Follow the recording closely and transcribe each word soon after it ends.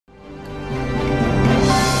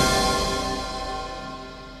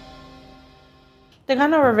The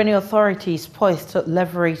Ghana Revenue Authority is poised to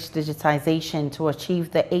leverage digitization to achieve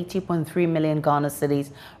the 80.3 million Ghana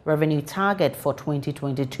cedis revenue target for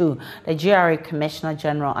 2022. The GRA Commissioner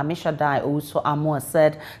General Amishadai also Amua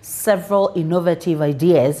said several innovative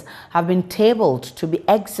ideas have been tabled to be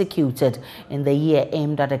executed in the year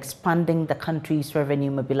aimed at expanding the country's revenue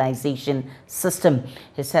mobilization system.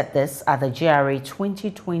 He said this at the GRA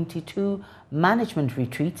 2022 Management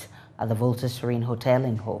Retreat at the Volta Serene Hotel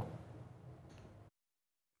in Ho.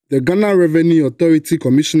 The Ghana Revenue Authority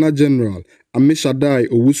Commissioner General Amishadai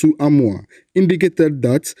Amua indicated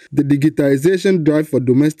that the digitization drive for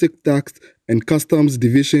domestic tax and customs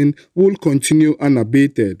division will continue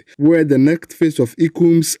unabated, where the next phase of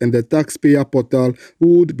ECUMS and the taxpayer portal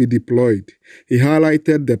would be deployed. He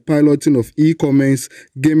highlighted the piloting of e-commerce,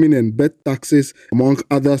 gaming and bet taxes, among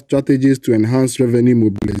other strategies to enhance revenue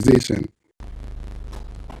mobilization.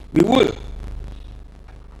 We will,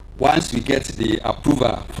 once we get the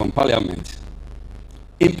approval from Parliament,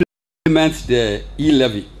 implement the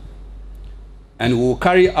e-levy, and we will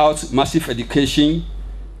carry out massive education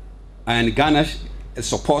and Ghana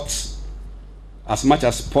supports as much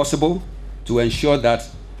as possible to ensure that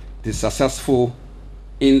it is successful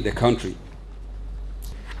in the country.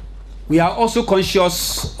 We are also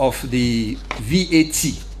conscious of the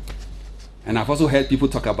VAT, and I've also heard people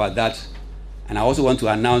talk about that. And I also want to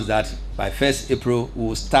announce that by 1st April, we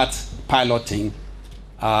will start piloting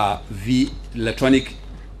electronic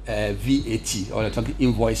VAT, or electronic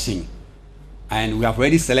invoicing. And we have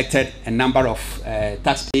already selected a number of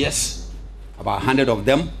taxpayers, about 100 of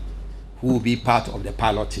them, who will be part of the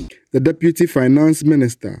piloting. The Deputy Finance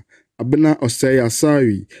Minister, Abena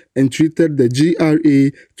Osei-Asari, entreated the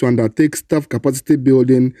GRA to undertake staff capacity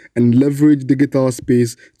building and leverage digital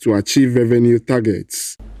space to achieve revenue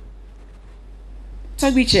targets.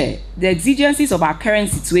 The exigencies of our current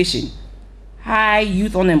situation, high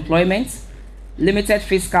youth unemployment, limited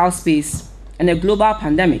fiscal space, and a global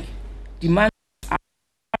pandemic, demand our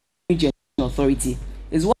Revenue Authority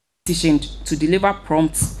is well positioned to deliver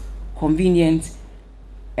prompt, convenient,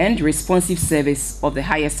 and responsive service of the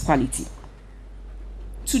highest quality.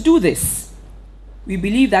 To do this, we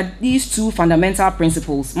believe that these two fundamental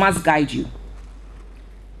principles must guide you.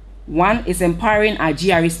 One is empowering our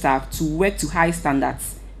GRA staff to work to high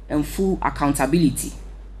standards and full accountability.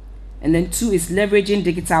 And then two is leveraging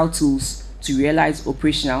digital tools to realize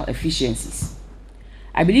operational efficiencies.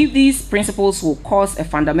 I believe these principles will cause a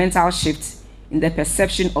fundamental shift in the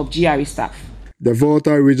perception of GRA staff. The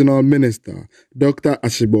Volta Regional Minister, Dr.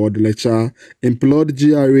 Ashibod Lecha, implored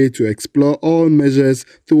GRA to explore all measures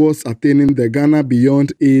towards attaining the Ghana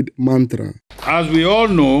Beyond Aid mantra. As we all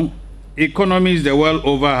know, economies the world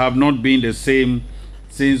over have not been the same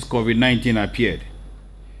since COVID-19 appeared.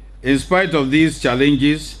 In spite of these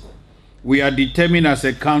challenges, we are determined as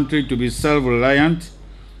a country to be self-reliant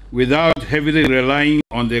without heavily relying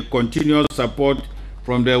on the continuous support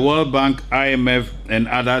from the World Bank, IMF, and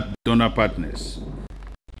other donor partners.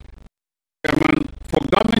 For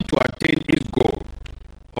government to attain its goal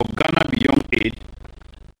of Ghana Beyond Aid,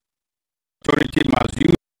 the authority must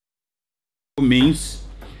use means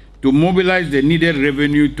to mobilize the needed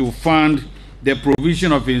revenue to fund the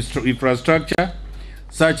provision of infrastructure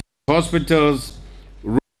such as hospitals,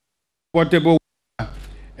 portable water,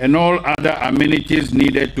 and all other amenities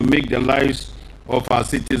needed to make the lives of our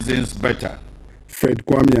citizens better. Fred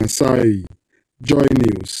Kwame Asai,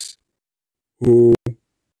 JoyNews.